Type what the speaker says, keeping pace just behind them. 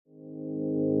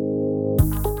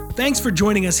Thanks for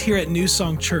joining us here at New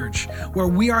Song Church, where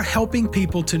we are helping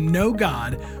people to know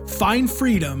God, find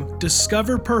freedom,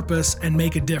 discover purpose, and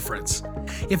make a difference.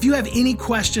 If you have any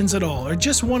questions at all or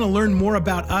just want to learn more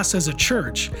about us as a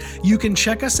church, you can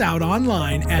check us out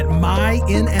online at mynsc.org.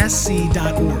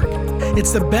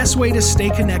 It's the best way to stay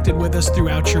connected with us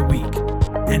throughout your week.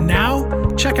 And now,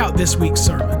 check out this week's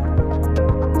sermon.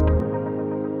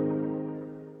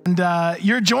 And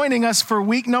you're joining us for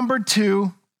week number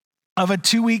 2 of a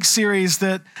 2-week series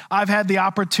that I've had the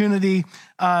opportunity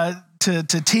to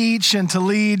teach and to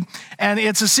lead. And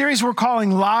it's a series we're calling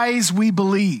Lies We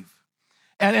Believe.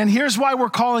 And here's why we're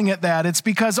calling it that. It's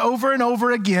because over and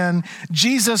over again,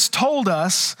 Jesus told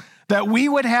us that we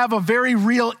would have a very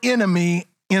real enemy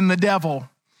in the devil,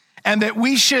 and that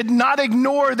we should not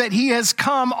ignore that he has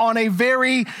come on a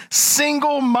very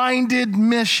single-minded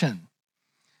mission.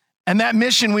 And that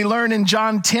mission, we learn in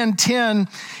John 10:10,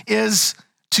 is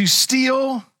to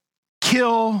steal,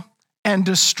 kill, and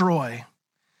destroy.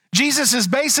 Jesus is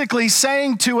basically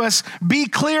saying to us, be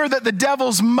clear that the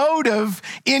devil's motive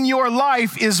in your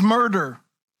life is murder.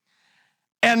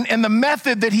 And the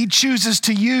method that he chooses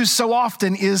to use so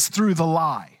often is through the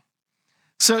lie.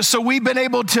 So we've been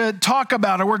able to talk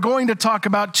about, or we're going to talk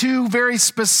about 2 very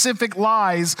specific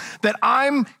lies that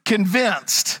I'm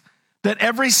convinced that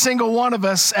every single one of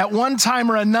us at one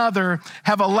time or another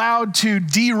have allowed to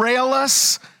derail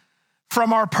us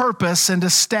from our purpose and to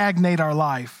stagnate our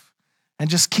life and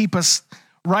just keep us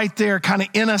right there kind of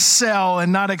in a cell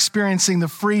and not experiencing the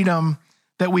freedom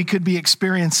that we could be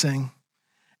experiencing.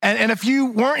 And if you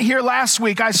weren't here last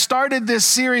week, I started this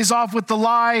series off with the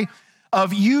lie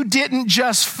of you didn't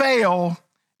just fail,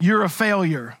 you're a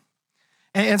failure.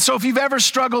 And so if you've ever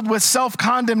struggled with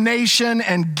self-condemnation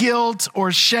and guilt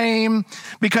or shame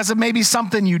because of maybe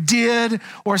something you did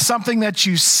or something that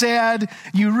you said,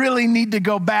 you really need to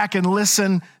go back and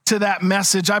listen to that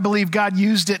message. I believe God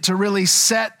used it to really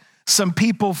set some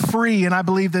people free, and I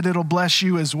believe that it'll bless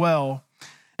you as well.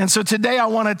 And so today I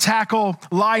want to tackle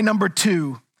lie number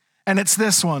 2, and it's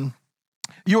this one.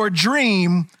 Your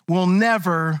dream will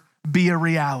never be a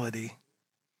reality.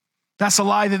 That's a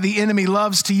lie that the enemy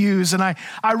loves to use. And I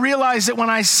realize that when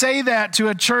I say that to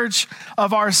a church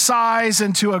of our size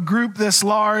and to a group this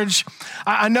large,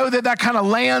 I know that kind of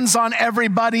lands on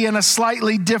everybody in a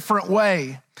slightly different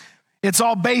way. It's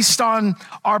all based on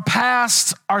our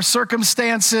past, our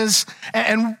circumstances,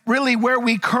 and really where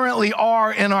we currently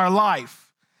are in our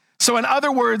life. So in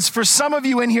other words, for some of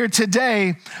you in here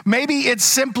today, maybe it's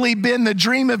simply been the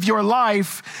dream of your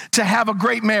life to have a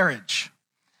great marriage.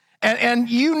 And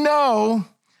you know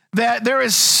that there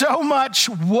is so much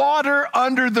water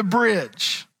under the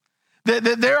bridge, that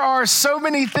there are so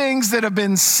many things that have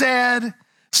been said,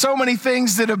 so many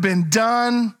things that have been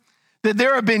done, that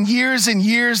there have been years and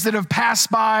years that have passed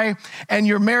by, and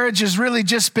your marriage has really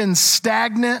just been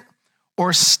stagnant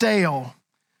or stale,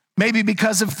 maybe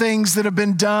because of things that have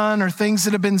been done or things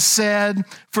that have been said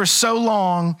for so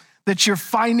long that you're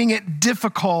finding it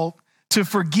difficult to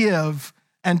forgive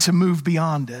and to move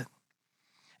beyond it.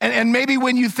 And maybe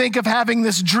when you think of having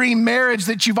this dream marriage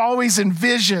that you've always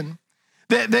envisioned,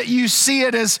 that you see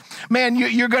it as, man,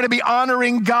 you're going to be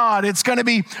honoring God. It's going to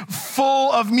be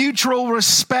full of mutual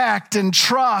respect and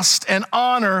trust and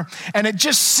honor, and it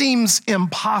just seems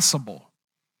impossible.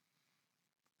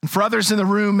 And for others in the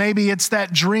room, maybe it's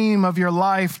that dream of your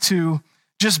life to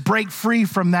just break free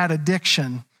from that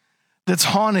addiction that's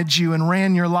haunted you and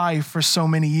ran your life for so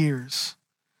many years.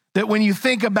 That when you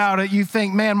think about it, you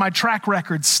think, man, my track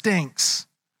record stinks.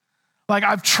 Like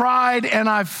I've tried and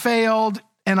I've failed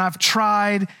and I've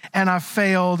tried and I've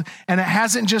failed. And it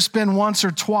hasn't just been once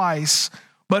or twice,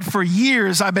 but for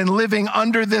years I've been living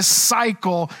under this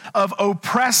cycle of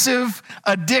oppressive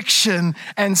addiction.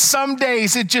 And some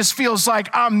days it just feels like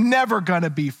I'm never gonna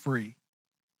be free.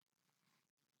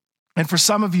 And for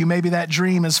some of you, maybe that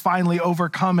dream is finally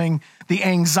overcoming the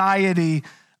anxiety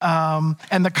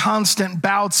and the constant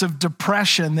bouts of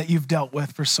depression that you've dealt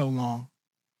with for so long.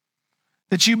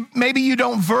 That maybe you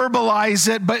don't verbalize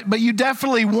it, but you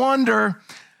definitely wonder,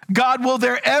 God, will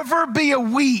there ever be a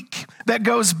week that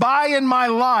goes by in my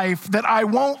life that I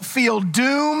won't feel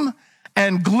doom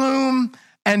and gloom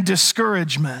and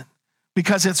discouragement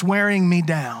because it's wearing me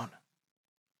down?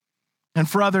 And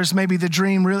for others, maybe the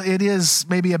dream really, it is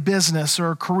maybe a business or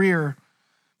a career.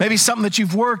 Maybe something that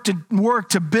you've worked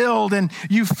to build, and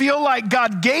you feel like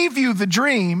God gave you the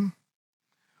dream,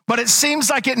 but it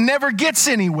seems like it never gets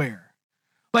anywhere.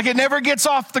 Like it never gets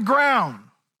off the ground.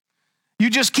 You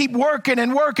just keep working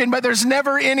and working, but there's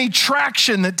never any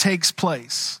traction that takes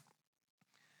place.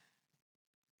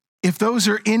 If those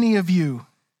are any of you,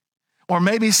 or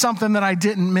maybe something that I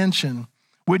didn't mention,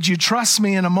 would you trust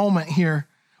me in a moment here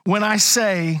when I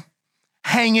say,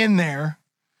 hang in there?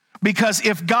 Because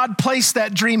if God placed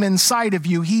that dream inside of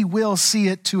you, he will see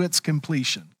it to its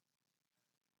completion.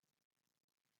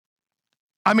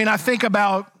 I mean, I think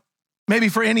about maybe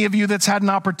for any of you that's had an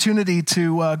opportunity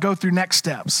to go through Next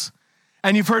Steps,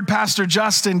 and you've heard Pastor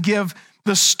Justin give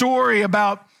the story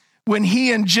about when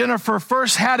he and Jennifer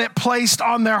first had it placed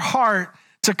on their heart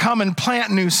to come and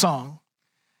plant New Song.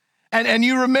 And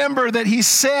you remember that he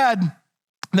said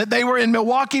that they were in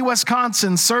Milwaukee,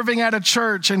 Wisconsin, serving at a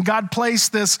church, and God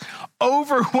placed this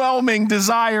overwhelming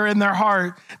desire in their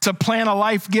heart to plant a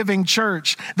life-giving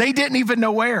church. They didn't even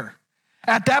know where.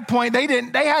 At that point, they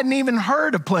hadn't even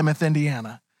heard of Plymouth,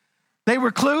 Indiana. They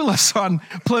were clueless on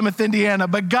Plymouth, Indiana.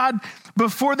 But God,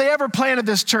 before they ever planted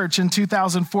this church in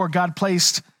 2004, God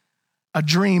placed a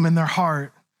dream in their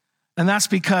heart. And that's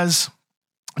because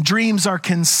dreams are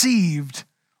conceived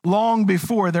long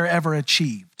before they're ever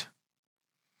achieved.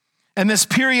 And this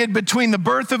period between the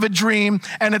birth of a dream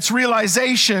and its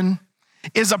realization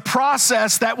is a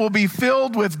process that will be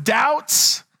filled with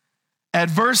doubts,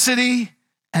 adversity,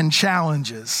 and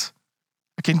challenges.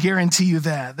 I can guarantee you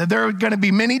that there are going to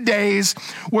be many days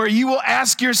where you will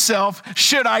ask yourself,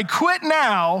 should I quit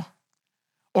now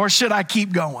or should I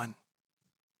keep going?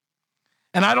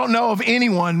 And I don't know of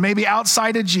anyone, maybe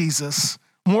outside of Jesus,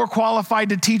 more qualified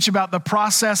to teach about the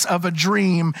process of a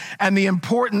dream and the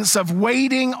importance of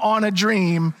waiting on a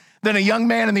dream than a young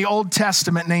man in the Old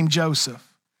Testament named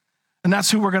Joseph. And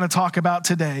that's who we're going to talk about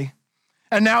today.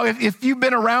 And now, if you've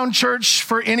been around church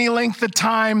for any length of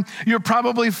time, you're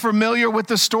probably familiar with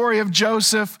the story of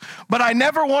Joseph, but I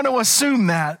never want to assume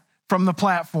that from the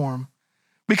platform.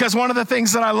 Because one of the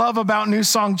things that I love about New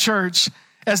Song Church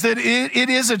is that it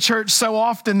is a church so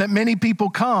often that many people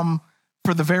come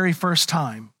for the very first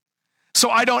time. So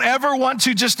I don't ever want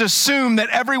to just assume that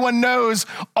everyone knows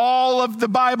all of the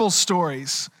Bible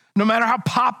stories, no matter how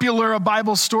popular a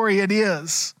Bible story it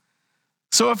is.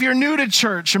 So if you're new to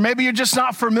church, or maybe you're just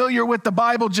not familiar with the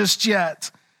Bible just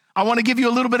yet, I want to give you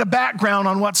a little bit of background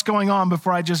on what's going on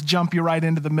before I just jump you right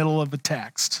into the middle of the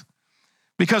text.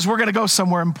 Because we're going to go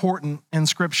somewhere important in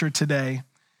Scripture today,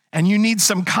 and you need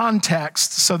some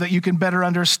context so that you can better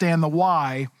understand the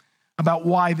why, about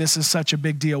why this is such a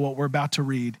big deal, what we're about to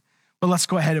read. But let's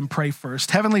go ahead and pray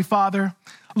first. Heavenly Father,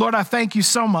 Lord, I thank you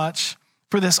so much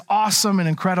for this awesome and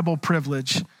incredible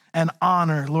privilege and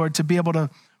honor, Lord, to be able to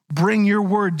bring your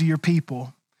word to your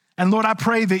people. And Lord, I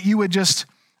pray that you would just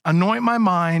anoint my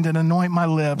mind and anoint my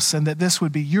lips, and that this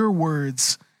would be your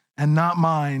words and not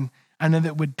mine, and that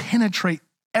it would penetrate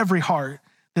every heart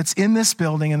that's in this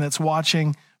building and that's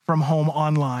watching from home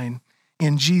online.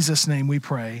 In Jesus' name we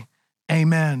pray.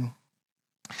 Amen.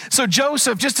 So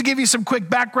Joseph, just to give you some quick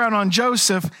background on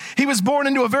Joseph, he was born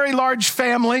into a very large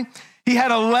family. He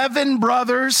had 11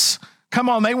 brothers. Come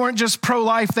on, they weren't just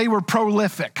pro-life, they were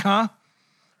prolific, huh?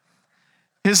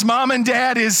 His mom and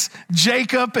dad is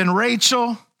Jacob and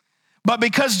Rachel. But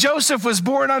because Joseph was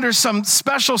born under some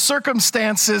special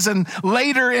circumstances and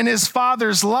later in his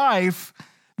father's life,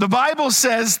 the Bible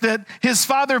says that his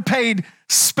father paid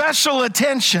special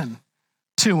attention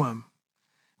to him.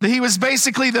 That he was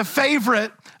basically the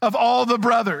favorite of all the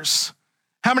brothers.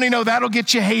 How many know that'll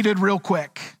get you hated real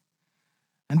quick?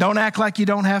 And don't act like you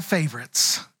don't have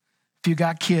favorites if you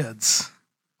got kids.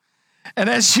 And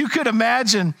as you could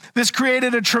imagine, this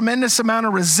created a tremendous amount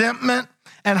of resentment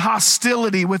and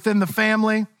hostility within the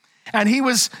family. And he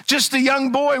was just a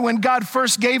young boy when God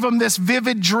first gave him this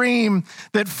vivid dream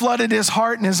that flooded his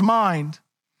heart and his mind.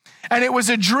 And it was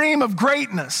a dream of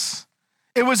greatness.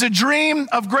 It was a dream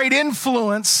of great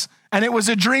influence, and it was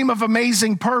a dream of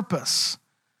amazing purpose.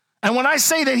 And when I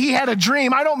say that he had a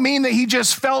dream, I don't mean that he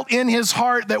just felt in his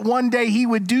heart that one day he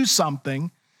would do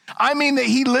something. I mean that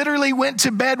he literally went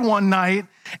to bed one night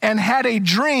and had a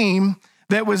dream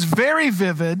that was very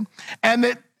vivid, and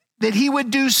that he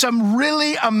would do some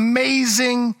really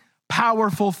amazing,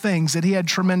 powerful things, that he had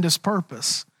tremendous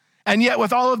purpose. And yet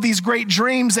with all of these great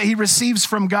dreams that he receives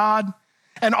from God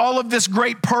and all of this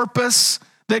great purpose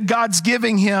that God's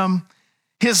giving him,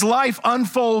 his life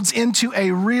unfolds into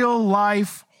a real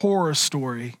life horror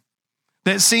story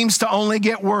that seems to only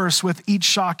get worse with each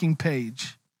shocking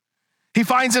page. He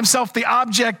finds himself the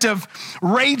object of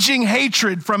raging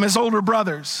hatred from his older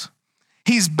brothers.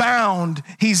 He's bound,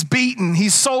 he's beaten,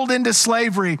 he's sold into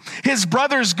slavery. His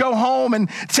brothers go home and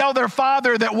tell their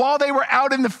father that while they were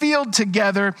out in the field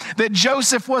together, that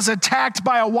Joseph was attacked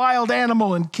by a wild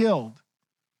animal and killed.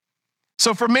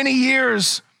 So for many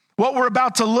years, what we're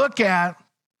about to look at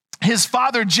his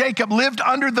father Jacob lived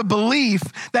under the belief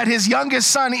that his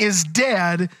youngest son is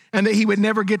dead and that he would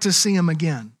never get to see him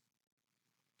again.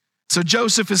 So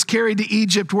Joseph is carried to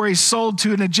Egypt, where he's sold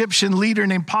to an Egyptian leader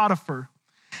named Potiphar.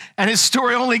 And his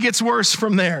story only gets worse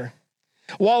from there.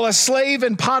 While a slave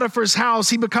in Potiphar's house,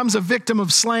 he becomes a victim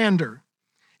of slander.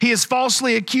 He is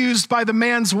falsely accused by the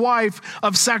man's wife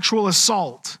of sexual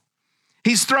assault.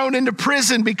 He's thrown into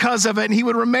prison because of it, and he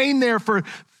would remain there for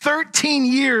 13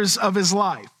 years of his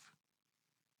life.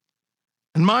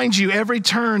 And mind you, every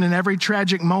turn and every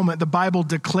tragic moment, the Bible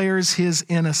declares his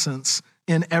innocence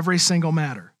in every single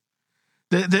matter.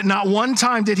 That not one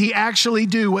time did he actually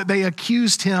do what they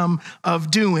accused him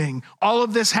of doing. All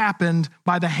of this happened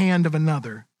by the hand of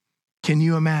another. Can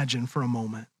you imagine for a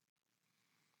moment?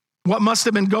 What must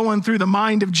have been going through the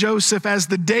mind of Joseph as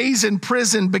the days in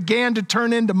prison began to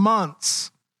turn into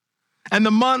months, and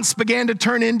the months began to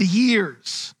turn into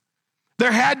years.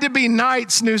 There had to be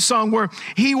nights, New Song, where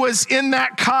he was in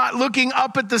that cot looking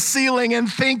up at the ceiling and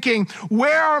thinking,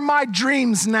 where are my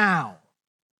dreams now?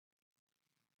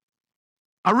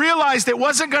 I realized it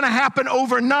wasn't going to happen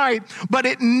overnight, but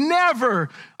I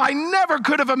never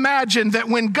could have imagined that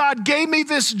when God gave me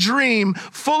this dream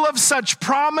full of such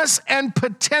promise and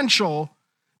potential,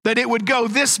 that it would go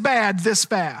this bad, this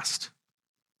fast.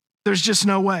 There's just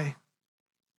no way. And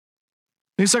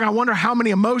he's like, I wonder how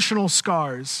many emotional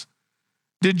scars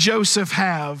did Joseph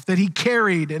have that he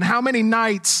carried, and how many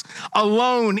nights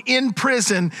alone in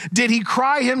prison did he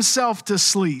cry himself to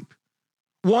sleep,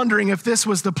 wondering if this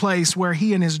was the place where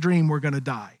he and his dream were going to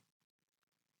die.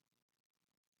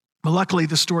 But luckily,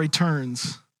 the story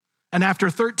turns. And after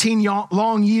 13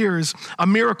 long years, a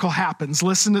miracle happens.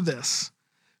 Listen to this.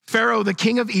 Pharaoh, the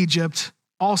king of Egypt,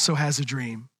 also has a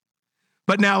dream.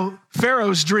 But now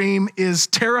Pharaoh's dream is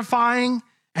terrifying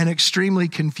and extremely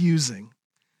confusing.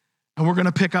 And we're going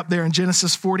to pick up there in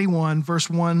Genesis 41, verse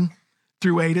 1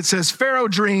 through 8. It says, Pharaoh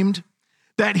dreamed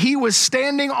that he was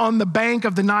standing on the bank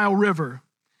of the Nile River.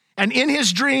 And in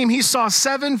his dream, he saw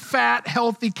 7 fat,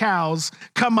 healthy cows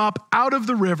come up out of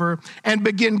the river and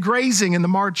begin grazing in the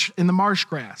marsh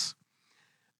grass.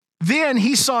 Then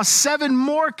he saw 7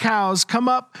 more cows come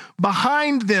up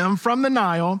behind them from the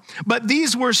Nile, but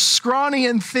these were scrawny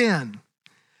and thin.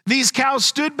 These cows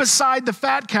stood beside the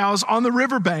fat cows on the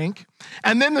riverbank,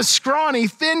 and then the scrawny,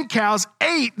 thin cows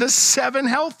ate the 7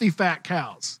 healthy fat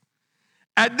cows.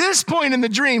 At this point in the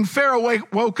dream, Pharaoh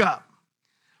woke up,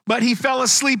 but he fell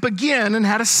asleep again and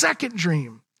had a second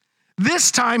dream. This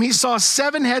time he saw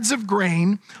 7 heads of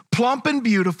grain, plump and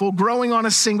beautiful, growing on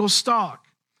a single stalk.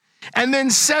 And then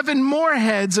 7 more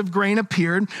heads of grain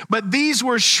appeared, but these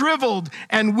were shriveled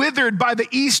and withered by the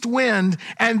east wind,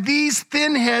 and these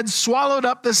thin heads swallowed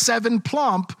up the 7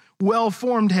 plump,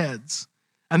 well-formed heads.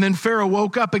 And then Pharaoh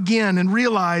woke up again and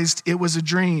realized it was a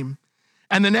dream.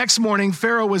 And the next morning,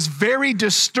 Pharaoh was very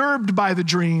disturbed by the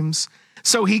dreams,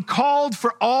 so he called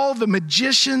for all the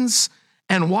magicians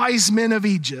and wise men of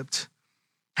Egypt.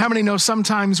 How many know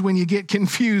sometimes when you get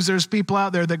confused, there's people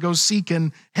out there that go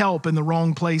seeking help in the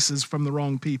wrong places from the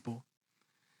wrong people?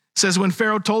 It says, when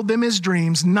Pharaoh told them his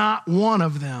dreams, not one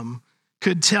of them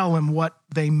could tell him what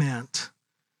they meant.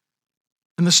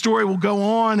 And the story will go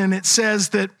on, and it says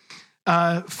that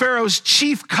Pharaoh's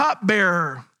chief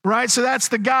cupbearer, right? So that's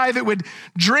the guy that would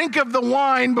drink of the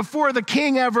wine before the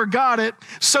king ever got it,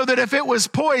 so that if it was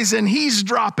poison, he's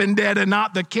dropping dead and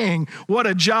not the king. What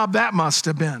a job that must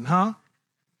have been, huh?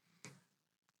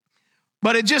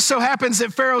 But it just so happens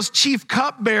that Pharaoh's chief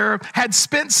cupbearer had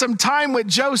spent some time with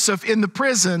Joseph in the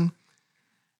prison,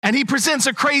 and he presents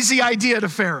a crazy idea to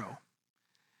Pharaoh.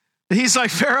 He's like,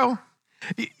 Pharaoh,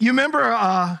 you remember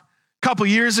a couple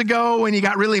years ago when you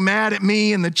got really mad at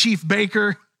me and the chief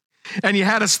baker, and you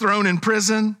had us thrown in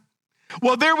prison?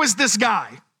 Well, there was this guy.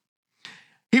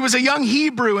 He was a young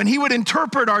Hebrew, and he would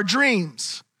interpret our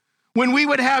dreams. When we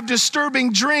would have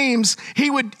disturbing dreams, he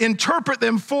would interpret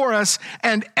them for us,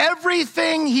 and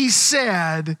everything he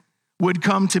said would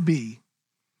come to be.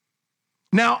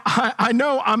 Now, I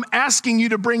know I'm asking you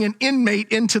to bring an inmate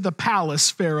into the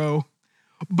palace, Pharaoh,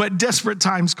 but desperate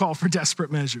times call for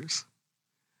desperate measures.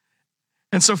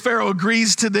 And so Pharaoh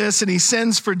agrees to this, and he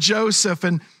sends for Joseph,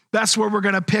 and that's where we're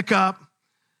going to pick up.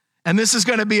 And this is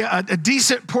going to be a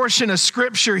decent portion of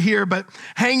scripture here, but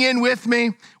hang in with me.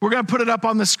 We're going to put it up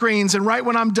on the screens, and right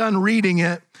when I'm done reading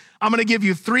it, I'm going to give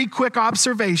you 3 quick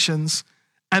observations,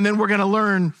 and then we're going to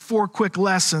learn 4 quick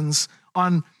lessons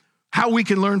on how we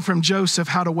can learn from Joseph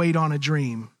how to wait on a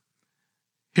dream.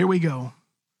 Here we go.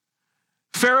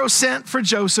 Pharaoh sent for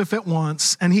Joseph at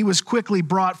once, and he was quickly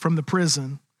brought from the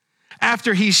prison.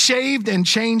 After he shaved and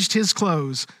changed his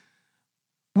clothes,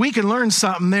 We can learn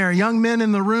something there. Young men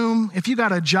in the room, if you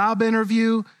got a job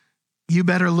interview, you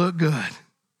better look good.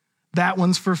 That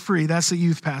one's for free. That's the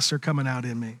youth pastor coming out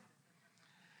in me.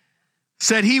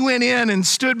 Said he went in and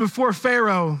stood before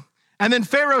Pharaoh. And then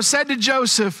Pharaoh said to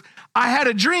Joseph, I had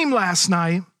a dream last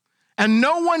night, and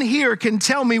no one here can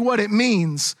tell me what it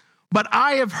means. But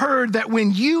I have heard that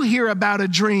when you hear about a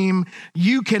dream,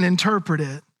 you can interpret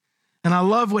it. And I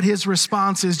love what his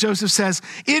response is. Joseph says,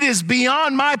 it is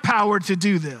beyond my power to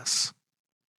do this.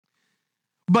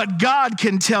 But God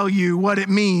can tell you what it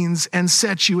means and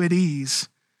set you at ease.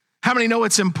 How many know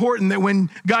it's important that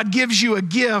when God gives you a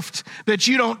gift, that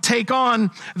you don't take on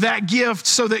that gift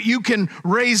so that you can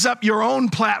raise up your own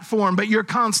platform, but you're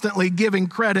constantly giving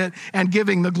credit and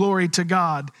giving the glory to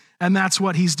God. And that's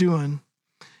what he's doing.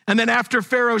 And then after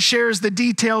Pharaoh shares the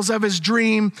details of his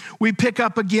dream, we pick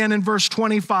up again in verse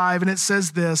 25, and it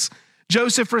says this,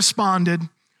 Joseph responded,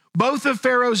 both of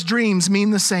Pharaoh's dreams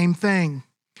mean the same thing.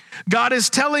 God is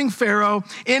telling Pharaoh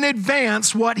in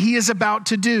advance what he is about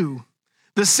to do.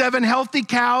 The 7 healthy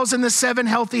cows and the 7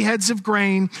 healthy heads of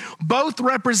grain both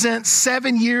represent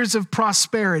 7 years of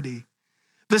prosperity.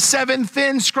 The 7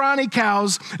 thin, scrawny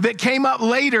cows that came up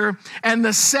later and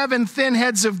the 7 thin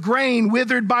heads of grain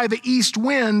withered by the east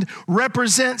wind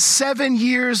represent 7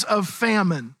 years of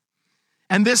famine.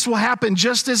 And this will happen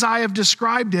just as I have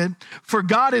described it, for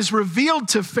God has revealed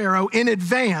to Pharaoh in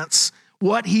advance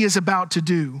what he is about to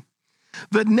do.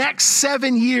 The next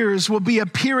 7 years will be a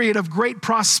period of great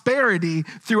prosperity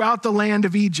throughout the land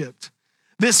of Egypt.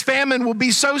 This famine will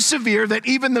be so severe that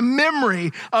even the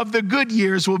memory of the good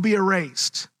years will be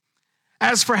erased.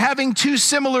 As for having 2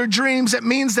 similar dreams, it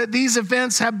means that these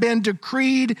events have been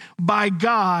decreed by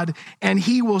God, and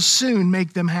he will soon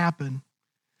make them happen.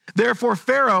 Therefore,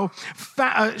 Pharaoh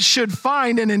should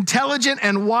find an intelligent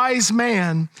and wise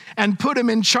man and put him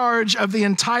in charge of the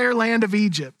entire land of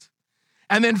Egypt.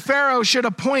 And then Pharaoh should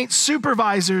appoint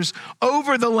supervisors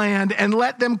over the land and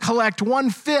let them collect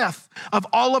 1/5 of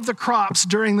all of the crops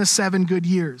during the 7 good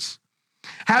years.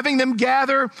 Having them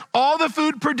gather all the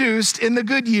food produced in the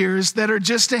good years that are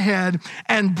just ahead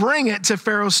and bring it to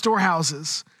Pharaoh's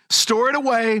storehouses. Store it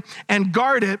away and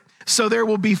guard it so there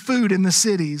will be food in the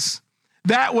cities.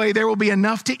 That way there will be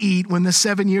enough to eat when the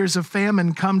 7 years of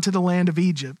famine come to the land of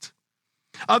Egypt.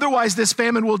 Otherwise, this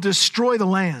famine will destroy the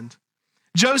land.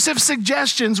 Joseph's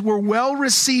suggestions were well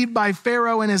received by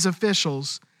Pharaoh and his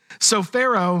officials. So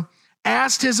Pharaoh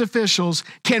asked his officials,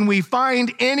 can we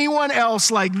find anyone else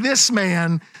like this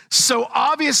man, so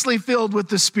obviously filled with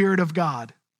the Spirit of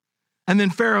God? And then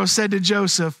Pharaoh said to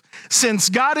Joseph, since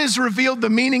God has revealed the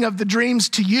meaning of the dreams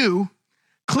to you,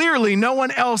 clearly no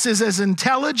one else is as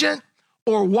intelligent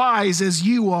or wise as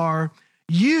you are.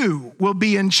 You will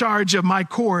be in charge of my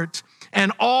court,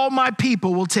 and all my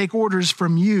people will take orders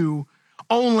from you.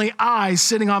 Only I,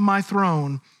 sitting on my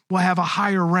throne, will have a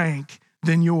higher rank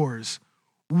than yours.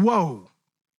 Whoa.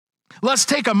 Let's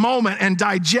take a moment and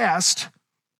digest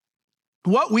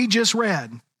what we just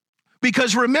read.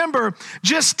 Because remember,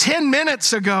 just 10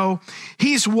 minutes ago,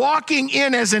 he's walking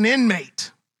in as an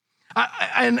inmate.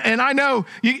 And I know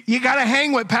you got to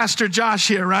hang with Pastor Josh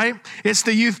here, right? It's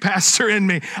the youth pastor in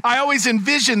me. I always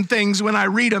envision things when I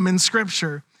read them in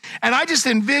Scripture. And I just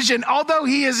envision, although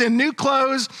he is in new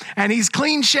clothes and he's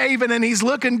clean shaven and he's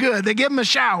looking good, they give him a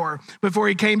shower before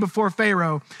he came before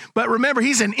Pharaoh. But remember,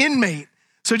 he's an inmate.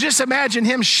 So just imagine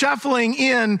him shuffling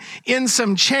in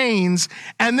some chains.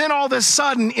 And then all of a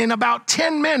sudden, in about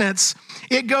 10 minutes,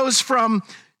 it goes from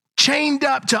chained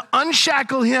up to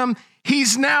unshackle him.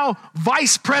 He's now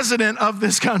vice president of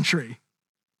this country.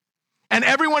 And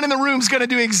everyone in the room is going to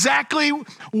do exactly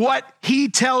what he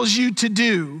tells you to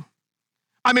do.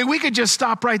 I mean, we could just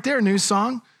stop right there, New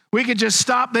Song. We could just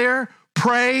stop there,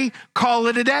 pray, call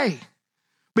it a day.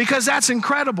 Because that's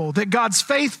incredible that God's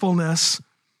faithfulness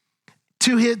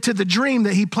to the dream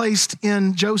that he placed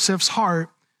in Joseph's heart,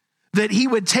 that he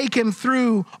would take him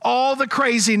through all the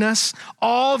craziness,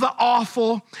 all the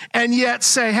awful, and yet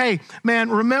say, hey,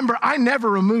 man, remember, I never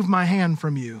removed my hand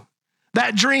from you.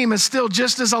 That dream is still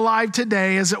just as alive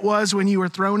today as it was when you were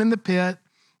thrown in the pit,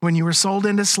 when you were sold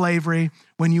into slavery,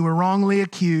 when you were wrongly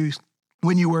accused,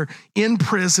 when you were in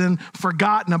prison,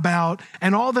 forgotten about,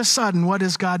 and all of a sudden, what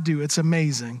does God do? It's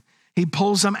amazing. He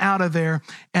pulls them out of there,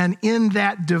 and in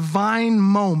that divine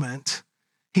moment,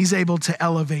 he's able to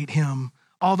elevate him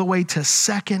all the way to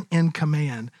second in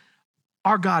command.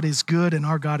 Our God is good and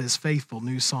our God is faithful,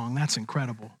 New Song. That's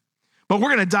incredible. But we're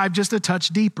going to dive just a touch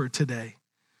deeper today,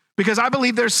 because I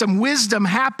believe there's some wisdom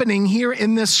happening here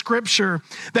in this scripture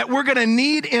that we're going to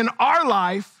need in our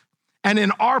life and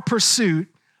in our pursuit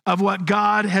of what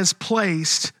God has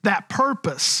placed, that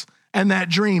purpose and that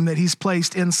dream that he's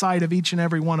placed inside of each and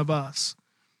every one of us.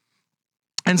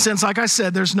 And since, like I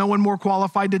said, there's no one more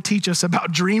qualified to teach us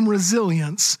about dream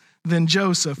resilience than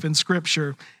Joseph in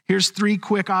Scripture, here's 3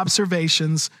 quick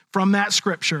observations from that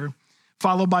Scripture,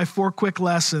 followed by 4 quick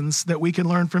lessons that we can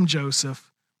learn from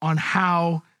Joseph on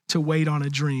how to wait on a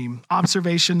dream.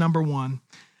 Observation number 1,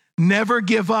 never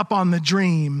give up on the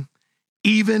dream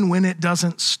even when it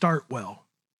doesn't start well.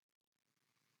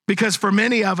 Because for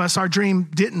many of us, our dream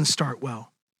didn't start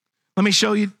well. Let me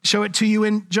show it to you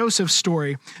in Joseph's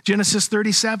story, Genesis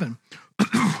 37.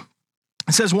 It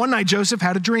says, one night Joseph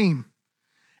had a dream.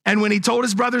 And when he told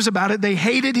his brothers about it, they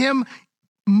hated him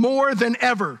more than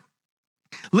ever.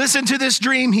 Listen to this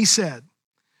dream, he said.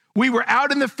 We were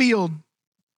out in the field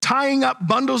tying up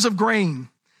bundles of grain.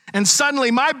 And suddenly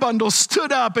my bundles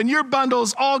stood up and your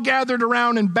bundles all gathered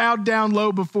around and bowed down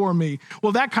low before me.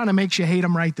 Well, that kind of makes you hate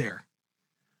him right there.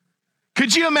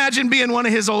 Could you imagine being one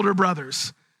of his older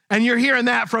brothers? And you're hearing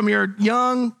that from your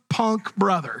young punk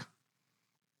brother.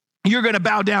 You're going to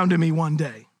bow down to me one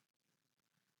day.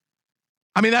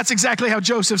 I mean, that's exactly how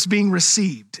Joseph's being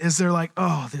received, is they're like,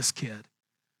 oh, this kid,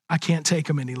 I can't take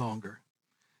him any longer.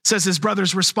 It says his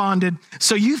brothers responded,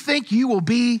 so you think you will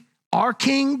be our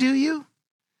king, do you?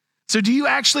 So do you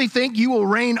actually think you will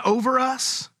reign over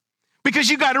us? Because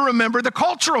you got to remember the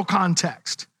cultural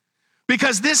context.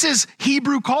 Because this is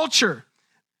Hebrew culture.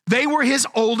 They were his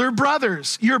older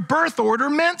brothers. Your birth order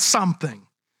meant something.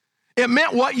 It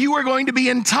meant what you were going to be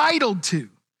entitled to.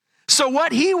 So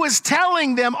what he was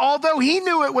telling them, although he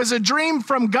knew it was a dream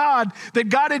from God that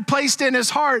God had placed in his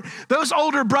heart, those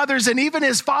older brothers and even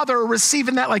his father are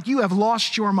receiving that like, you have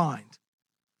lost your mind.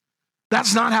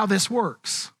 That's not how this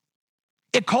works.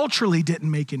 It culturally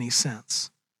didn't make any sense.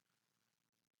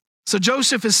 So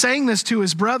Joseph is saying this to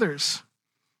his brothers,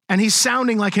 and he's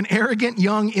sounding like an arrogant,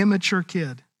 young, immature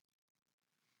kid.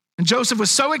 And Joseph was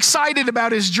so excited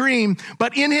about his dream,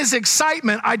 but in his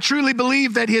excitement, I truly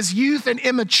believe that his youth and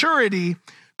immaturity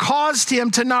caused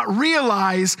him to not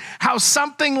realize how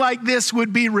something like this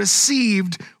would be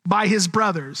received by his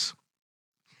brothers.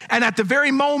 And at the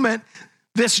very moment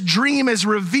this dream is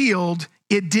revealed,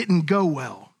 it didn't go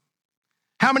well.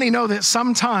 How many know that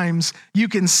sometimes you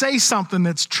can say something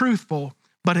that's truthful,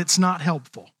 but it's not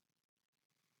helpful?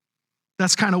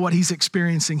 That's kind of what he's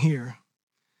experiencing here.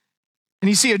 And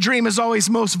you see, a dream is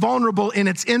always most vulnerable in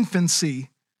its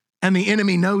infancy, and the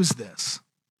enemy knows this.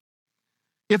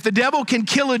 If the devil can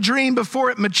kill a dream before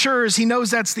it matures, he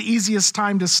knows that's the easiest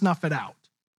time to snuff it out.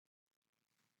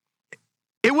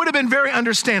 It would have been very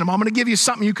understandable. I'm going to give you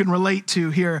something you can relate to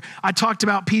here. I talked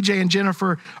about PJ and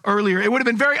Jennifer earlier. It would have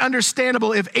been very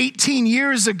understandable if 18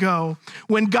 years ago,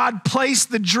 when God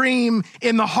placed the dream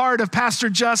in the heart of Pastor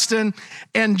Justin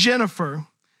and Jennifer,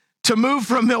 to move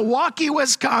from Milwaukee,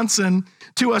 Wisconsin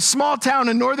to a small town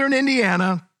in northern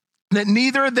Indiana that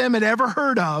neither of them had ever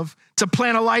heard of to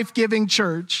plant a life-giving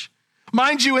church.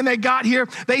 Mind you, when they got here,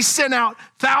 they sent out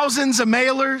thousands of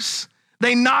mailers.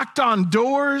 They knocked on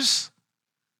doors.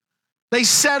 They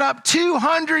set up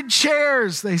 200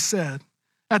 chairs, they said,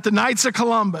 at the Knights of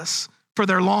Columbus for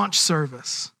their launch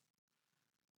service,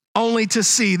 only to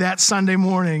see that Sunday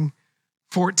morning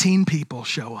 14 people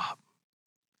show up.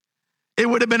 It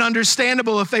would have been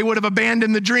understandable if they would have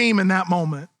abandoned the dream in that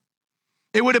moment.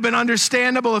 It would have been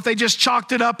understandable if they just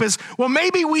chalked it up as, well,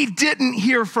 maybe we didn't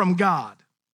hear from God.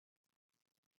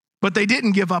 But they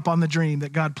didn't give up on the dream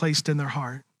that God placed in their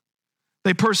heart.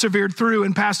 They persevered through,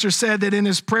 and Pastor said that in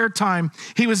his prayer time,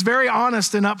 he was very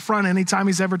honest and upfront anytime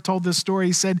he's ever told this story.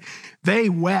 He said they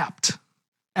wept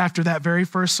after that very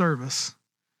first service,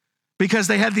 because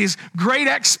they had these great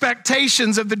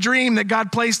expectations of the dream that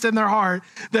God placed in their heart,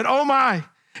 that, oh my,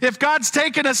 if God's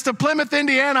taken us to Plymouth,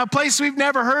 Indiana, a place we've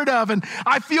never heard of, and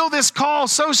I feel this call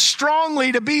so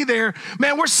strongly to be there,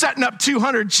 man, we're setting up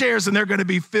 200 chairs and they're going to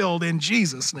be filled in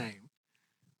Jesus' name.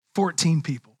 14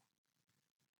 people.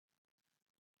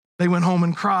 They went home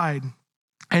and cried.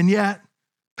 And yet,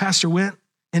 Pastor went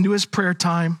into his prayer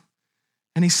time,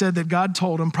 and he said that God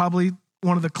told him, probably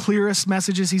one of the clearest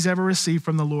messages he's ever received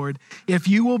from the Lord, if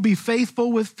you will be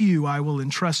faithful with few, I will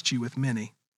entrust you with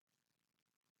many.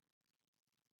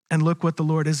 And look what the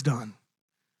Lord has done,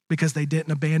 because they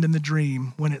didn't abandon the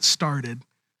dream when it started,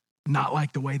 not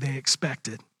like the way they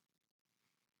expected.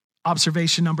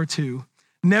 Observation number 2,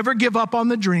 never give up on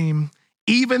the dream,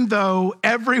 even though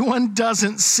everyone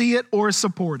doesn't see it or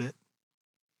support it.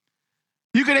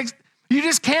 You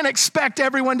just can't expect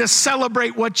everyone to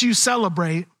celebrate what you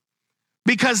celebrate,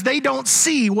 because they don't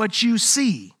see what you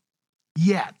see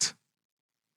yet.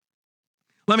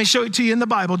 Let me show it to you in the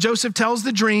Bible. Joseph tells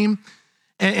the dream,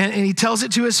 and he tells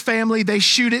it to his family. They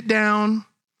shoot it down.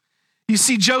 You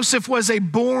see, Joseph was a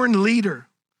born leader.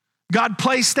 God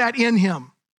placed that in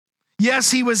him.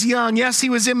 Yes, he was young. Yes, he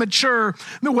was immature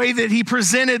in the way that he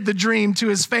presented the dream to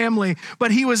his family,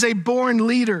 but he was a born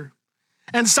leader.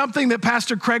 And something that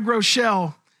Pastor Craig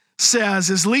Rochelle says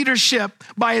is leadership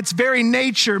by its very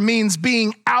nature means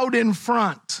being out in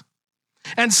front.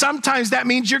 And sometimes that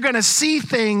means you're going to see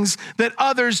things that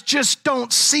others just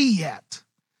don't see yet.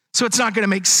 So it's not going to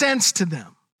make sense to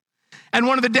them. And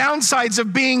one of the downsides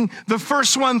of being the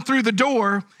first one through the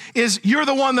door is you're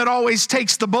the one that always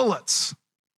takes the bullets.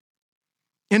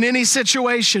 In any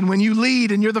situation, when you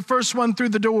lead and you're the first one through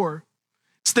the door,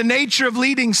 it's the nature of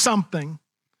leading something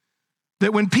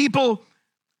that when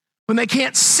they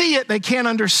can't see it, they can't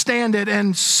understand it.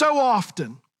 And so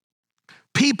often,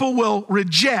 people will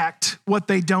reject what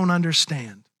they don't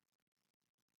understand.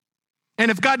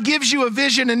 And if God gives you a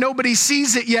vision and nobody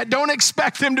sees it yet, don't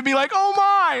expect them to be like, oh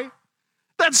my,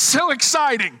 that's so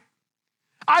exciting.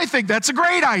 I think that's a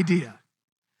great idea.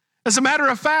 As a matter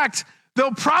of fact,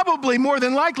 they'll probably more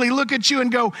than likely look at you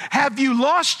and go, have you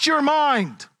lost your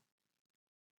mind?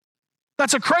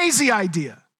 That's a crazy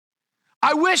idea.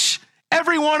 I wish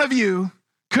every one of you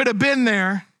could have been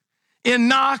there in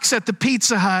Knox at the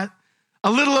Pizza Hut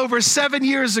a little over 7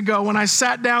 years ago when I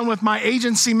sat down with my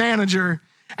agency manager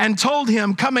and told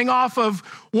him, coming off of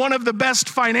one of the best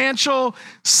financial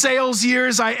sales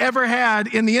years I ever had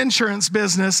in the insurance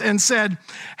business, and said,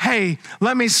 hey,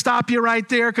 let me stop you right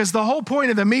there, because the whole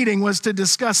point of the meeting was to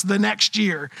discuss the next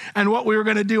year and what we were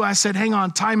going to do. I said, hang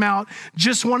on, time out.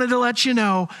 Just wanted to let you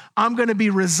know I'm going to be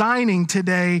resigning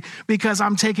today because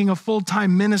I'm taking a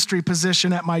full-time ministry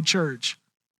position at my church.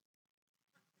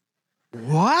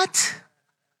 What?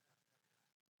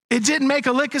 It didn't make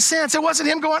a lick of sense. It wasn't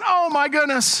him going, oh my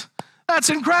goodness, that's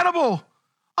incredible.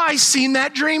 I seen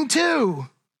that dream too.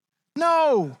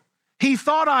 No, he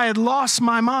thought I had lost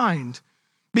my mind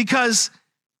because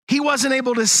he wasn't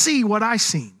able to see what I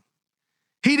seen.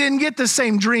 He didn't get the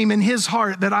same dream in his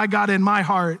heart that I got in my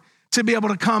heart to be able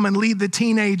to come and lead the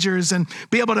teenagers and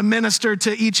be able to minister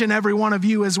to each and every one of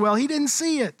you as well. He didn't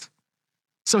see it,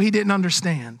 so he didn't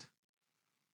understand.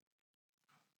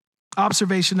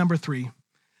 Observation number 3.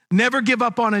 Never give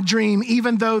up on a dream,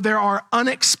 even though there are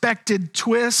unexpected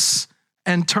twists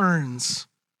and turns,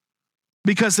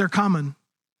 because they're coming,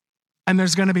 and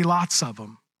there's going to be lots of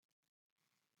them.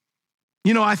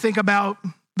 You know, I think about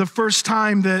the first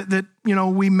time that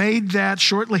we made that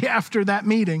shortly after that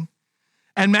meeting,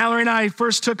 and Mallory and I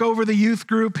first took over the youth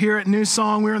group here at New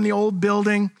Song. We were in the old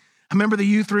building. I remember the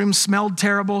youth room smelled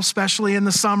terrible, especially in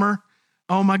the summer.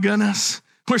 Oh my goodness,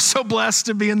 we're so blessed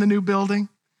to be in the new building.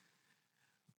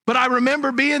 But I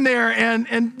remember being there,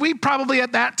 and we probably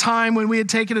at that time when we had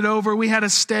taken it over, we had a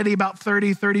steady about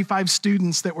 30, 35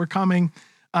 students that were coming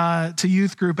to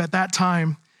youth group at that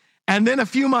time. And then a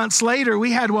few months later,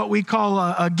 we had what we call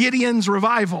a Gideon's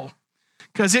revival,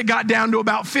 because it got down to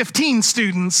about 15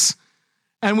 students.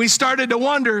 And we started to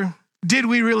wonder, did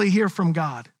we really hear from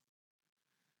God?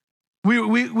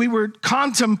 We were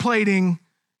contemplating,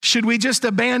 should we just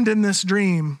abandon this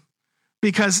dream?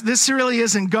 Because this really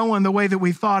isn't going the way that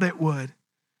we thought it would.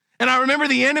 And I remember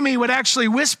the enemy would actually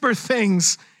whisper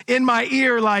things in my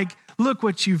ear like, look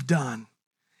what you've done.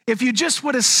 If you just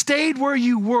would have stayed where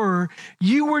you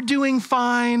were doing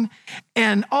fine,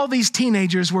 and all these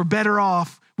teenagers were better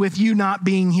off with you not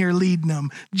being here leading them.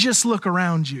 Just look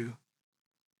around you.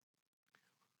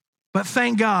 But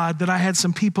thank God that I had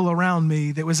some people around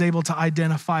me that was able to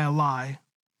identify a lie.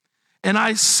 And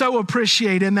I so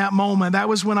appreciate in that moment, that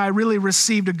was when I really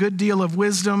received a good deal of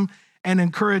wisdom and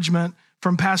encouragement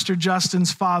from Pastor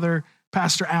Justin's father,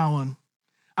 Pastor Allen.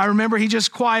 I remember he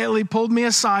just quietly pulled me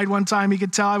aside one time. He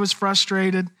could tell I was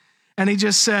frustrated. And he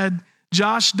just said,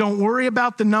 Josh, don't worry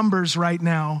about the numbers right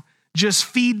now. Just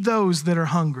feed those that are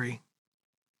hungry.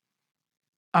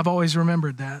 I've always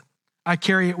remembered that. I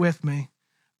carry it with me.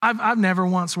 I've never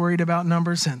once worried about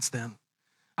numbers since then.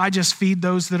 I just feed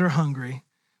those that are hungry.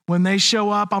 When they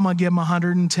show up, I'm going to give them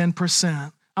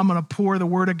 110%. I'm going to pour the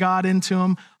word of God into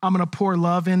them. I'm going to pour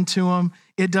love into them.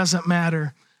 It doesn't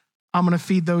matter. I'm going to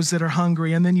feed those that are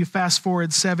hungry. And then you fast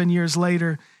forward 7 years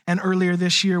later, and earlier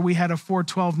this year, we had a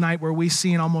 412 night where we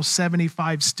seen almost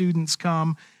 75 students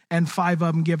come, and 5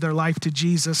 of them give their life to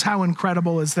Jesus. How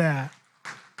incredible is that?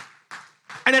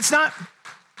 And it's not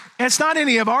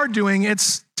any of our doing.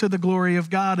 It's to the glory of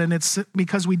God, and it's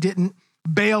because we didn't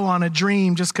bail on a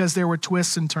dream just because there were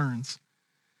twists and turns.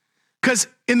 Because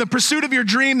in the pursuit of your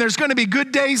dream, there's going to be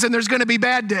good days and there's going to be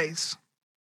bad days.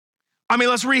 I mean,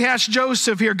 let's rehash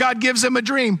Joseph here. God gives him a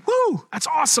dream. Woo, that's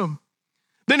awesome.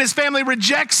 Then his family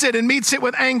rejects it and meets it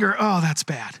with anger. Oh, that's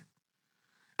bad.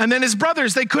 And then his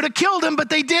brothers, they could have killed him, but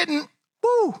they didn't.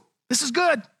 Woo, this is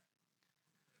good.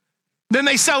 Then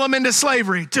they sell him into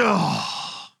slavery.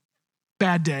 Oh,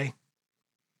 bad day.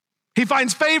 He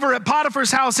finds favor at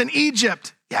Potiphar's house in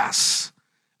Egypt. Yes.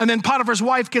 And then Potiphar's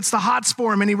wife gets the hots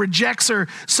for him and he rejects her,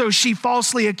 so she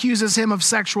falsely accuses him of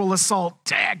sexual assault.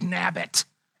 Dagnabbit.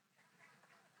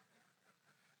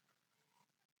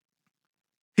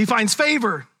 He finds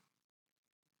favor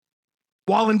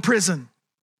while in prison.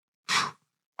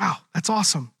 Wow, that's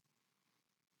awesome.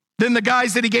 Then the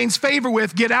guys that he gains favor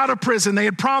with get out of prison. They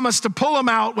had promised to pull him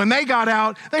out. When they got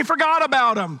out, they forgot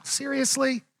about him.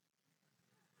 Seriously?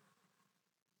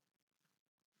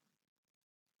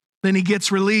 Then he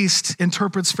gets released,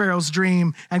 interprets Pharaoh's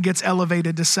dream, and gets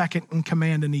elevated to second in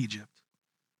command in Egypt.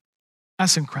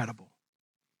 That's incredible.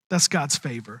 That's God's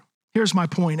favor. Here's my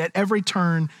point. At every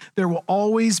turn, there will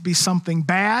always be something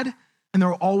bad, and there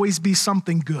will always be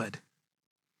something good.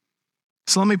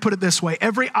 So let me put it this way.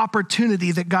 Every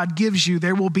opportunity that God gives you,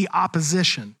 there will be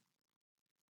opposition.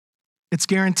 It's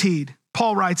guaranteed.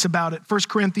 Paul writes about it, 1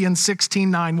 Corinthians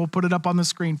 16:9. We'll put it up on the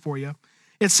screen for you.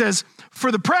 It says,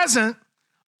 for the present,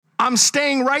 I'm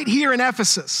staying right here in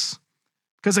Ephesus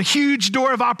because a huge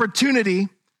door of opportunity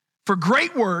for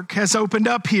great work has opened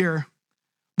up here,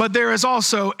 but there is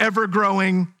also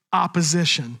ever-growing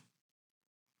opposition.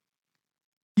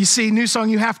 You see, New Song,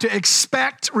 you have to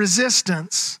expect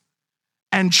resistance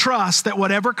and trust that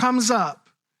whatever comes up,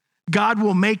 God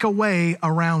will make a way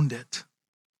around it,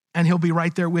 and he'll be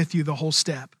right there with you the whole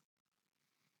step.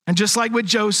 And just like with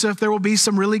Joseph, there will be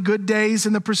some really good days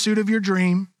in the pursuit of your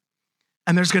dream,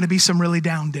 and there's going to be some really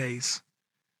down days.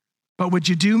 But would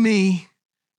you do me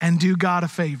and do God a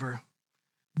favor?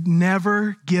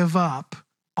 Never give up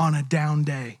on a down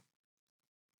day.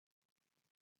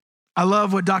 I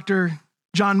love what Dr.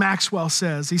 John Maxwell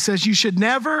says. He says, you should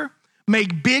never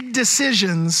make big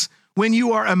decisions when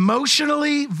you are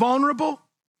emotionally vulnerable,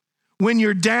 when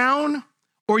you're down,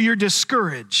 or you're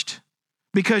discouraged,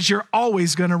 because you're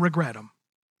always going to regret them.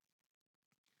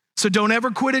 So don't ever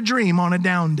quit a dream on a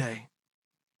down day.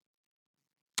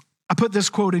 I put this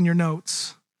quote in your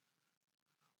notes.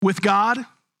 With God,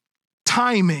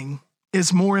 timing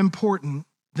is more important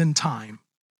than time.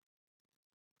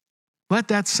 Let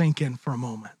that sink in for a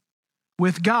moment.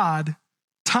 With God,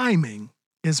 timing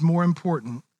is more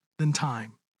important than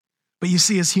time. But you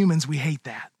see, as humans, we hate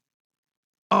that.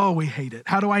 Oh, we hate it.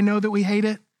 How do I know that we hate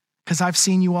it? Because I've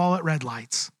seen you all at red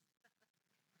lights.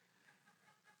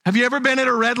 Have you ever been at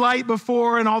a red light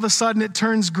before and all of a sudden it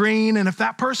turns green? And if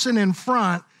that person in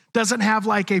front doesn't have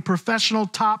like a professional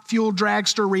top fuel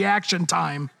dragster reaction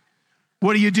time,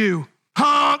 what do?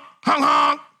 Honk, honk,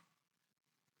 honk.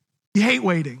 You hate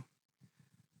waiting.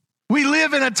 We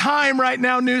live in a time right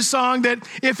now, New Song, that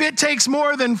if it takes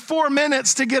more than 4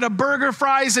 minutes to get a burger,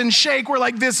 fries, and shake, we're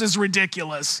like, this is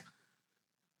ridiculous.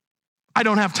 I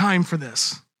don't have time for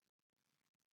this.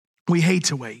 We hate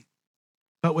to wait.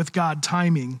 But with God,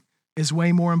 timing is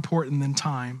way more important than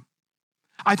time.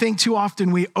 I think too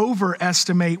often we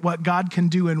overestimate what God can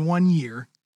do in 1 year,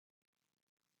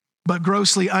 but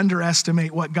grossly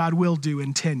underestimate what God will do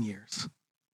in 10 years.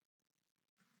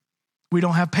 We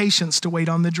don't have patience to wait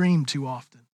on the dream too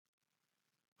often.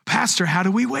 Pastor, how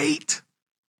do we wait?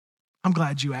 I'm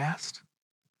glad you asked.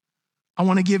 I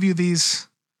want to give you these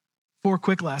 4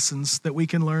 quick lessons that we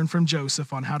can learn from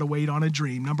Joseph on how to wait on a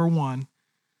dream. Number 1,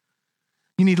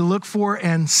 you need to look for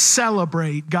and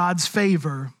celebrate God's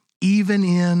favor even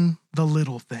in the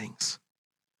little things.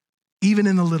 Even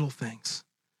in the little things.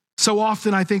 So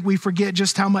often I think we forget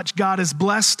just how much God has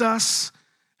blessed us,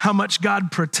 how much God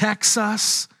protects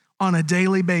us on a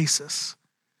daily basis.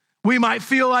 We might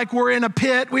feel like we're in a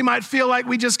pit. We might feel like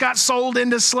we just got sold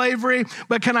into slavery.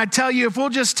 But can I tell you, if we'll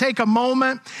just take a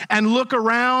moment and look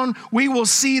around, we will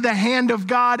see the hand of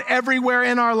God everywhere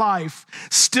in our life,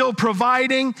 still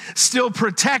providing, still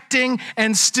protecting,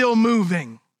 and still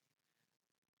moving.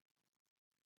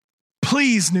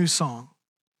 Please, New Song,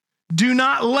 do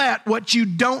not let what you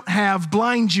don't have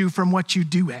blind you from what you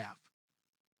do have.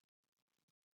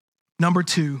 Number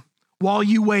 2, while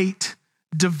you wait,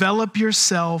 develop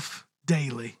yourself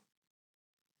daily.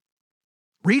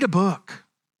 Read a book.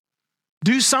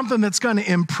 Do something that's going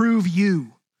to improve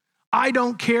you. I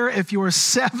don't care if you're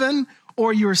 7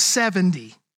 or you're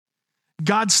 70.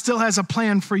 God still has a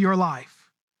plan for your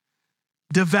life.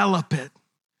 Develop it.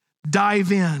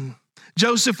 Dive in.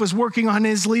 Joseph was working on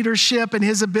his leadership and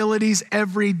his abilities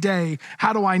every day.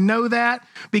 How do I know that?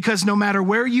 Because no matter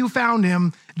where you found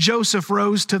him, Joseph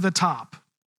rose to the top.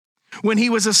 When he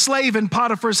was a slave in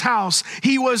Potiphar's house,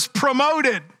 he was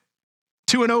promoted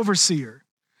to an overseer.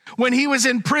 When he was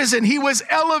in prison, he was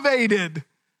elevated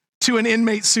to an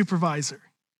inmate supervisor.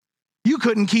 You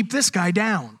couldn't keep this guy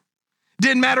down.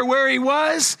 Didn't matter where he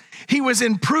was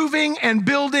improving and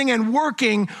building and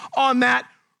working on that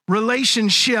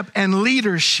relationship and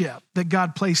leadership that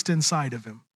God placed inside of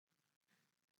him.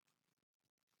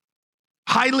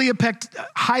 Highly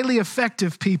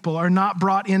effective people are not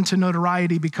brought into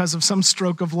notoriety because of some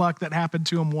stroke of luck that happened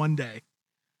to them one day.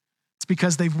 It's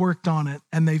because they've worked on it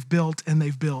and they've built and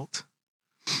they've built.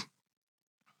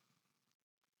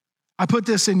 I put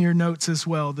this in your notes as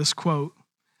well, this quote.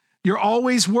 You're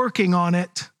always working on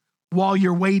it while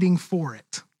you're waiting for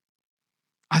it.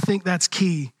 I think that's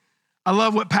key. I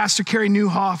love what Pastor Kerry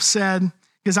Newhoff said,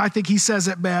 because I think he says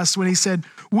it best when he said,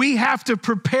 we have to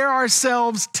prepare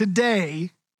ourselves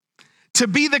today to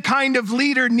be the kind of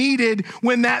leader needed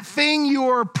when that thing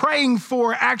you're praying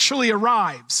for actually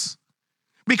arrives,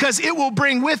 because it will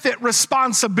bring with it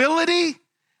responsibility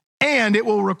and it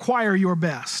will require your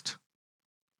best.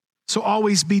 So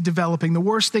always be developing. The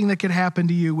worst thing that could happen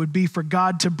to you would be for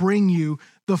God to bring you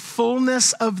the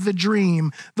fullness of the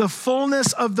dream, the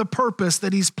fullness of the purpose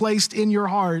that he's placed in your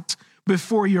heart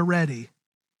before you're ready,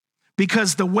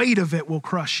 because the weight of it will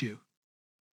crush you.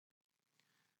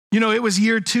 You know, it was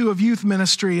year 2 of youth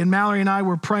ministry, and Mallory and I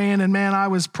were praying, and man, I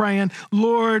was praying,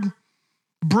 Lord,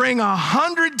 bring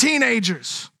 100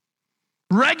 teenagers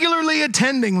regularly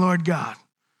attending, Lord God,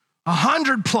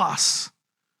 100 plus.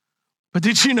 But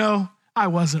did you know I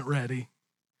wasn't ready?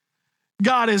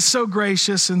 God is so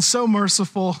gracious and so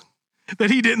merciful that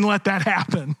he didn't let that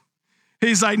happen.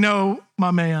 He's like, no,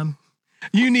 my man,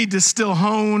 you need to still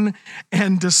hone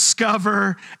and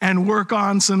discover and work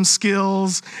on some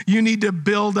skills. You need to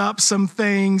build up some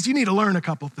things. You need to learn a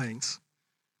couple things.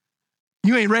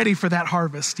 You ain't ready for that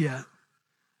harvest yet.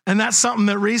 And that's something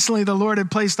that recently the Lord had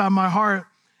placed on my heart,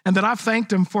 and that I've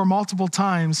thanked him for multiple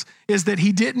times, is that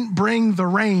he didn't bring the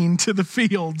rain to the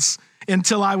fields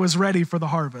until I was ready for the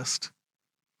harvest.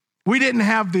 We didn't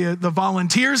have the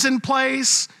volunteers in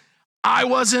place. I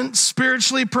wasn't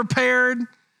spiritually prepared.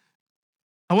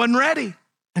 I wasn't ready.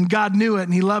 And God knew it,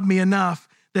 and he loved me enough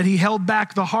that he held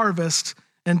back the harvest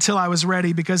until I was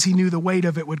ready, because he knew the weight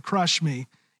of it would crush me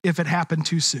if it happened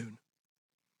too soon.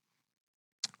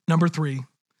 Number 3.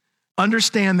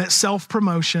 Understand that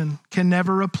self-promotion can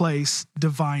never replace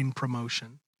divine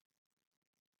promotion.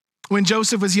 When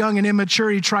Joseph was young and immature,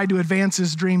 he tried to advance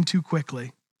his dream too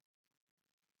quickly.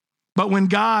 But when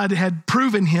God had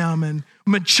proven him and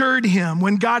matured him,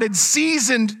 when God had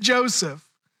seasoned Joseph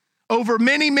over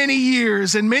many, many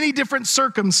years and many different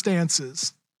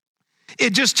circumstances,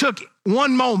 it just took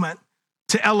one moment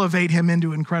to elevate him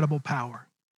into incredible power.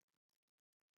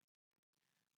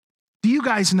 Do you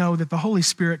guys know that the Holy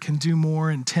Spirit can do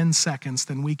more in 10 seconds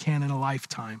than we can in a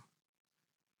lifetime?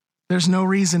 There's no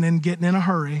reason in getting in a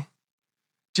hurry.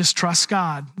 Just trust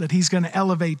God that he's going to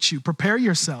elevate you. Prepare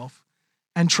yourself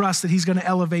and trust that he's going to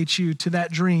elevate you to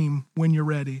that dream when you're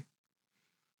ready.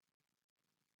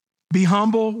 Be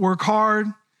humble, work hard,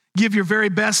 give your very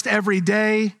best every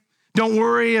day. Don't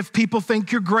worry if people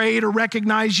think you're great or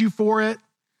recognize you for it.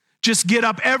 Just get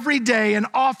up every day and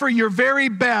offer your very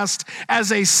best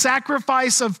as a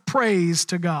sacrifice of praise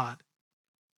to God.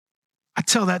 I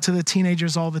tell that to the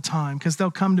teenagers all the time, because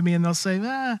they'll come to me and they'll say,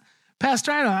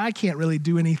 Pastor, I can't really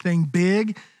do anything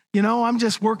big. You know, I'm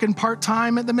just working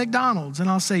part-time at the McDonald's. And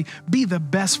I'll say, be the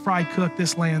best fry cook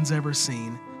this land's ever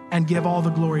seen and give all the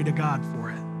glory to God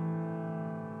for it.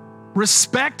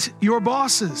 Respect your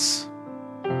bosses.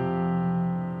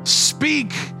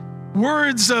 Speak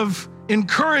words of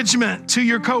encouragement to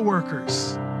your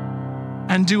coworkers,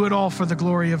 and do it all for the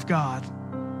glory of God,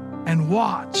 and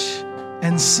watch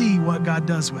and see what God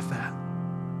does with that.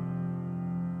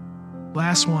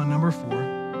 Last one, number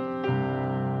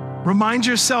 4. Remind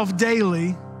yourself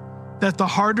daily that the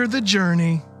harder the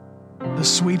journey, the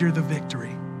sweeter the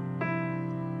victory.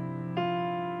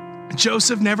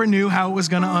 Joseph never knew how it was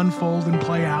going to unfold and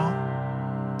play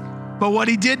out. But what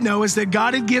he did know is that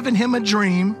God had given him a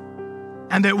dream,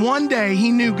 and that one day he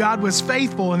knew God was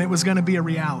faithful and it was going to be a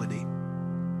reality.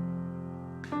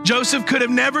 Joseph could have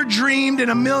never dreamed in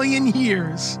a million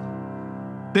years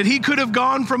that he could have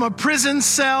gone from a prison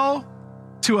cell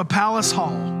to a palace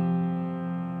hall.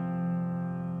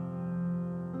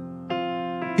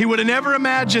 He would have never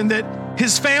imagined that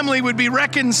his family would be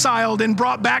reconciled and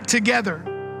brought back together.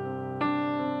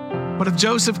 But if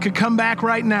Joseph could come back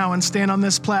right now and stand on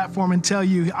this platform and tell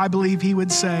you, I believe he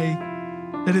would say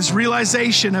that his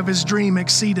realization of his dream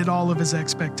exceeded all of his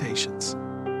expectations.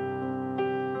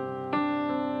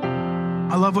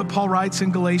 I love what Paul writes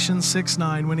in Galatians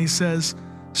 6:9 when he says,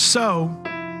 so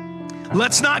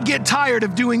let's not get tired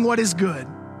of doing what is good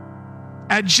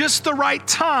at just the right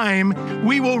time,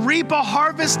 we will reap a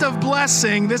harvest of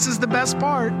blessing. This is the best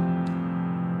part.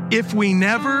 If we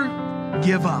never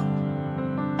give up.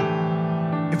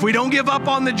 If we don't give up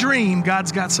on the dream,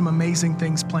 God's got some amazing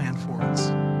things planned for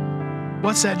us.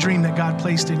 What's that dream that God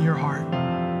placed in your heart?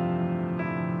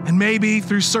 And maybe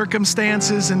through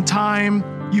circumstances and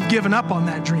time, you've given up on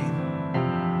that dream.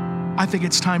 I think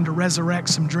it's time to resurrect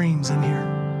some dreams in here.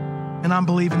 And I'm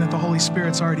believing that the Holy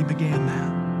Spirit's already began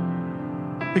that.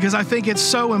 Because I think it's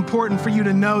so important for you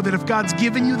to know that if God's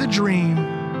given you the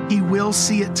dream, He will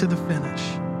see it to the finish.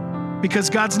 Because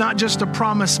God's not just a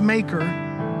promise maker,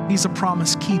 He's a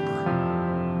promise keeper.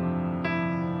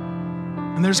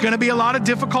 And there's going to be a lot of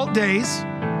difficult days.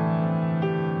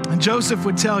 And Joseph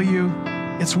would tell you,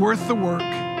 it's worth the work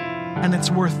and it's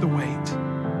worth the wait.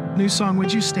 New song,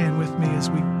 would you stand with me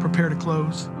as we prepare to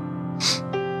close?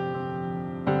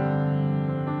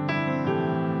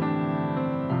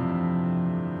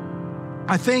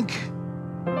 I think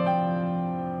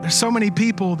there's so many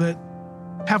people that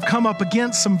have come up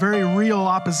against some very real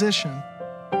opposition.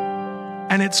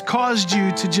 And it's caused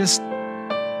you to just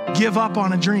give up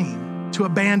on a dream, to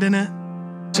abandon it,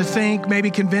 to think,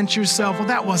 maybe convince yourself, well,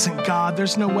 that wasn't God.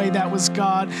 There's no way that was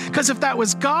God. Because if that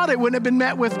was God, it wouldn't have been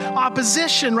met with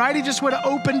opposition, right? He just would have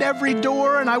opened every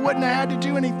door and I wouldn't have had to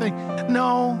do anything.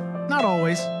 No, not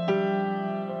always.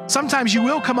 Sometimes you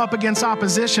will come up against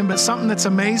opposition, but something that's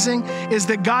amazing is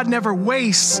that God never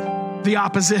wastes the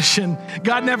opposition.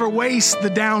 God never wastes the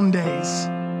down days.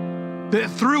 That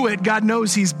through it, God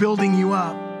knows He's building you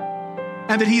up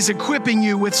and that He's equipping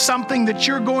you with something that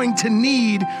you're going to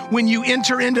need when you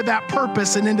enter into that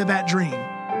purpose and into that dream.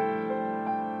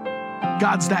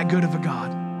 God's that good of a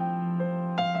God.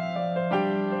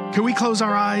 Can we close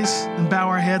our eyes and bow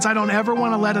our heads? I don't ever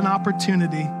want to let an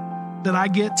opportunity that I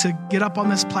get to get up on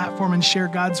this platform and share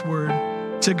God's word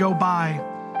to go by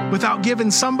without giving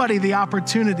somebody the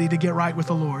opportunity to get right with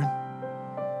the Lord.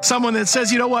 Someone that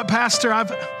says, you know what, Pastor,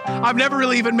 I've never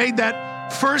really even made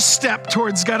that first step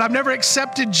towards God. I've never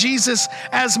accepted Jesus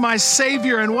as my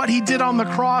Savior and what He did on the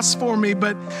cross for me.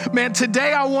 But man,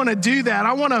 today I want to do that.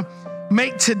 I want to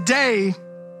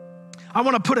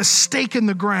put a stake in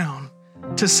the ground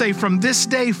to say from this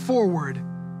day forward,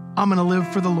 I'm going to live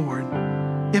for the Lord.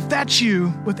 If that's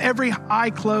you, with every eye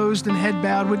closed and head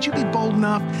bowed, would you be bold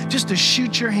enough just to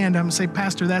shoot your hand up and say,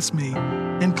 Pastor, that's me.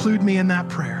 Include me in that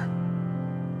prayer.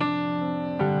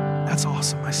 That's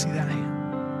awesome. I see that hand.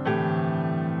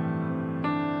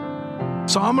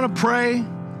 So I'm going to pray.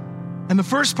 And the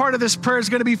first part of this prayer is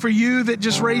going to be for you that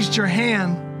just raised your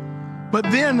hand.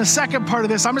 But then the second part of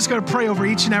this, I'm just going to pray over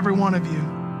each and every one of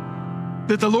you.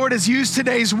 That the Lord has used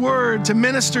today's word to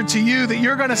minister to you, that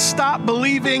you're going to stop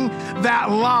believing that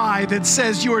lie that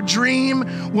says your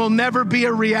dream will never be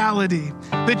a reality.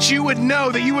 That you would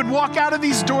know, that you would walk out of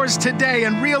these doors today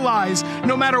and realize,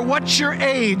 no matter what your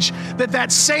age,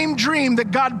 that same dream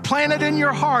that God planted in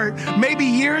your heart, maybe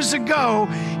years ago,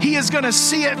 He is going to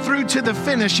see it through to the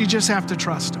finish. You just have to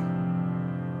trust Him.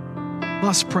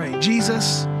 Let's pray.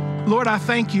 Jesus, Lord, I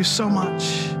thank you so much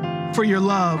for your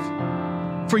love,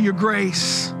 for your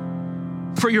grace,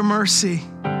 for your mercy.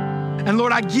 And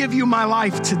Lord, I give you my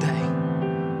life today,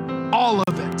 all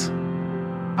of it.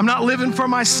 I'm not living for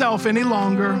myself any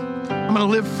longer. I'm going to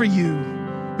live for you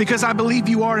because I believe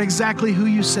you are exactly who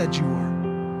you said you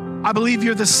are. I believe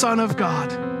you're the Son of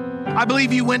God. I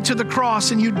believe you went to the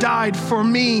cross and you died for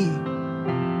me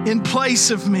in place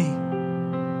of me,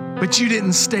 but you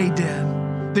didn't stay dead.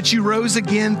 That you rose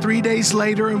again 3 days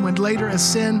later and would later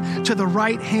ascend to the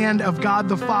right hand of God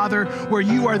the Father, where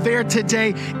you are there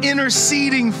today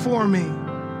interceding for me.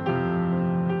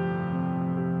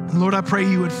 And Lord, I pray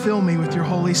you would fill me with your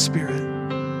Holy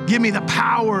Spirit. Give me the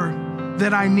power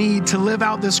that I need to live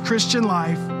out this Christian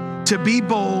life, to be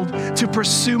bold, to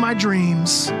pursue my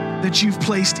dreams that you've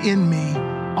placed in me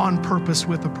on purpose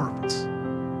with a purpose.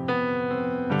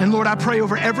 And Lord, I pray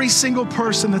over every single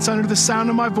person that's under the sound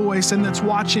of my voice and that's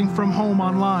watching from home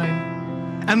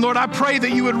online. And Lord, I pray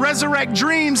that you would resurrect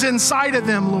dreams inside of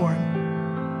them, Lord.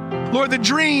 Lord, the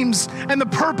dreams and the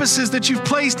purposes that you've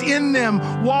placed in them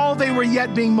while they were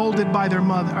yet being molded by their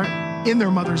mother, or in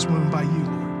their mother's womb by you, Lord.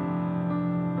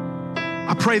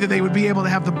 I pray that they would be able to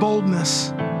have the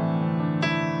boldness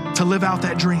to live out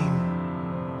that dream.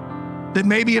 That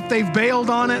maybe if they've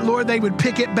bailed on it, Lord, they would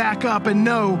pick it back up and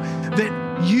know that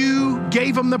you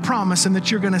gave them the promise and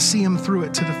that you're going to see them through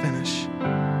it to the finish.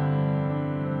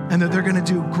 And that they're going to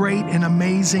do great and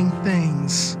amazing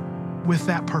things with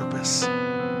that purpose.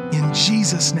 In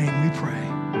Jesus' name we pray.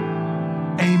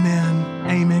 Amen.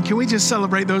 Amen. Can we just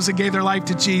celebrate those that gave their life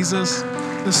to Jesus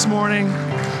this morning?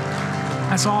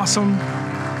 That's awesome.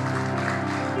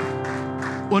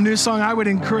 Well, New Song, I would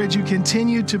encourage you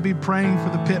continue to be praying for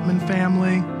the Pittman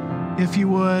family, if you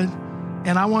would.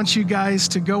 And I want you guys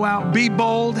to go out, be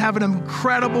bold, have an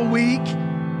incredible week,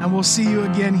 and we'll see you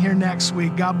again here next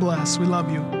week. God bless. We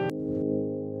love you.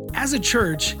 As a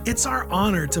church, it's our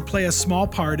honor to play a small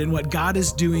part in what God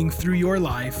is doing through your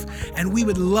life, and we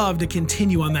would love to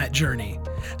continue on that journey.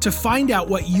 To find out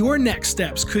what your next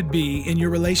steps could be in your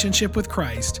relationship with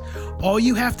Christ, all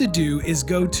you have to do is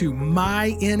go to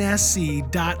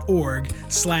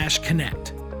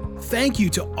mynsc.org/connect. Thank you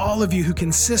to all of you who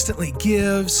consistently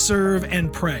give, serve,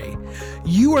 and pray.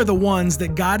 You are the ones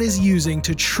that God is using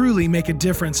to truly make a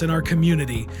difference in our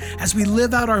community as we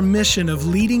live out our mission of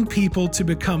leading people to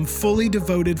become fully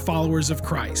devoted followers of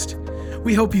Christ.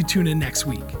 We hope you tune in next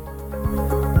week.